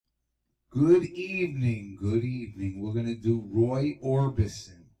Good evening, good evening. We're going to do Roy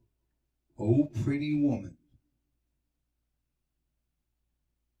Orbison, Oh Pretty Woman.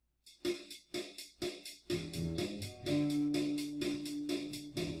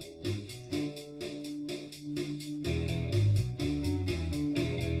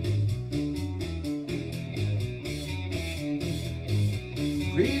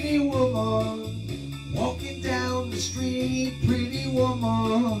 Pretty woman, walking down the street, pretty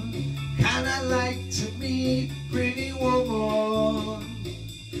woman, kinda like to meet, pretty woman.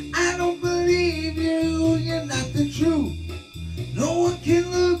 I don't believe you, you're not the truth. No one can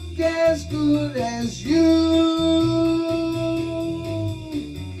look as good as you.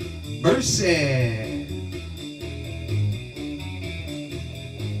 Mercy.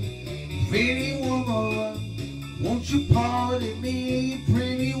 Pretty woman, won't you pardon me,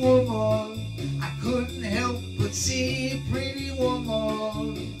 pretty woman? I couldn't help but see, pretty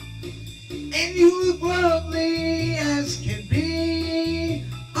woman. And you look lovely as can be.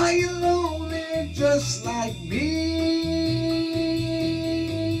 Are you lonely just like me?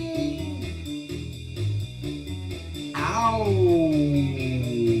 Ow.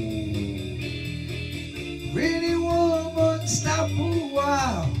 Pretty woman, stop a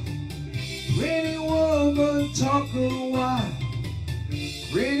while. Pretty woman, talk a while.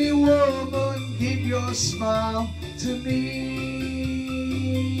 Pretty woman, give your smile to me.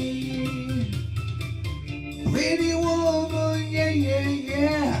 Pretty woman, yeah, yeah,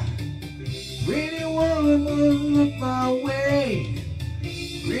 yeah. Pretty woman, look my way.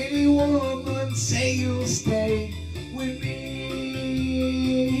 Pretty woman, say you'll stay with me.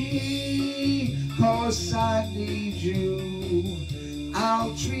 'Cause I need you,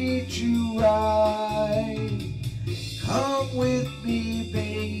 I'll treat you right. Come with me,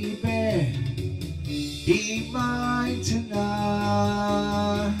 baby, be mine tonight.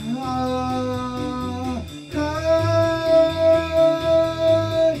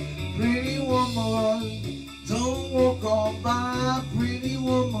 Pretty woman, don't walk on by, pretty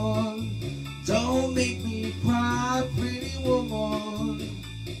woman. Don't make me cry, pretty woman.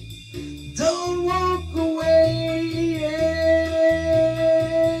 Don't walk away, yeah.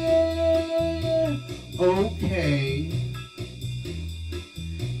 Okay,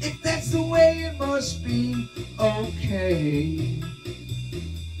 if that's the way it must be, okay.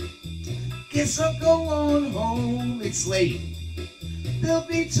 Guess I'll go on home, it's late. There'll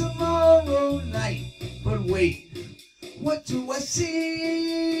be tomorrow night, but wait, what do I see?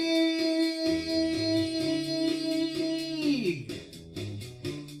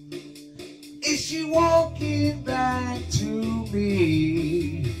 Is she walking back to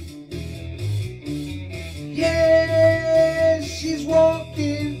me? Yes, she's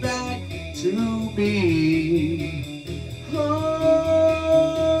walking back to me. Oh,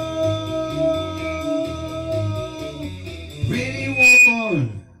 pretty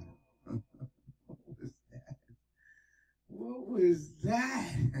woman. What was that? What was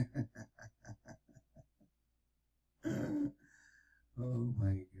that?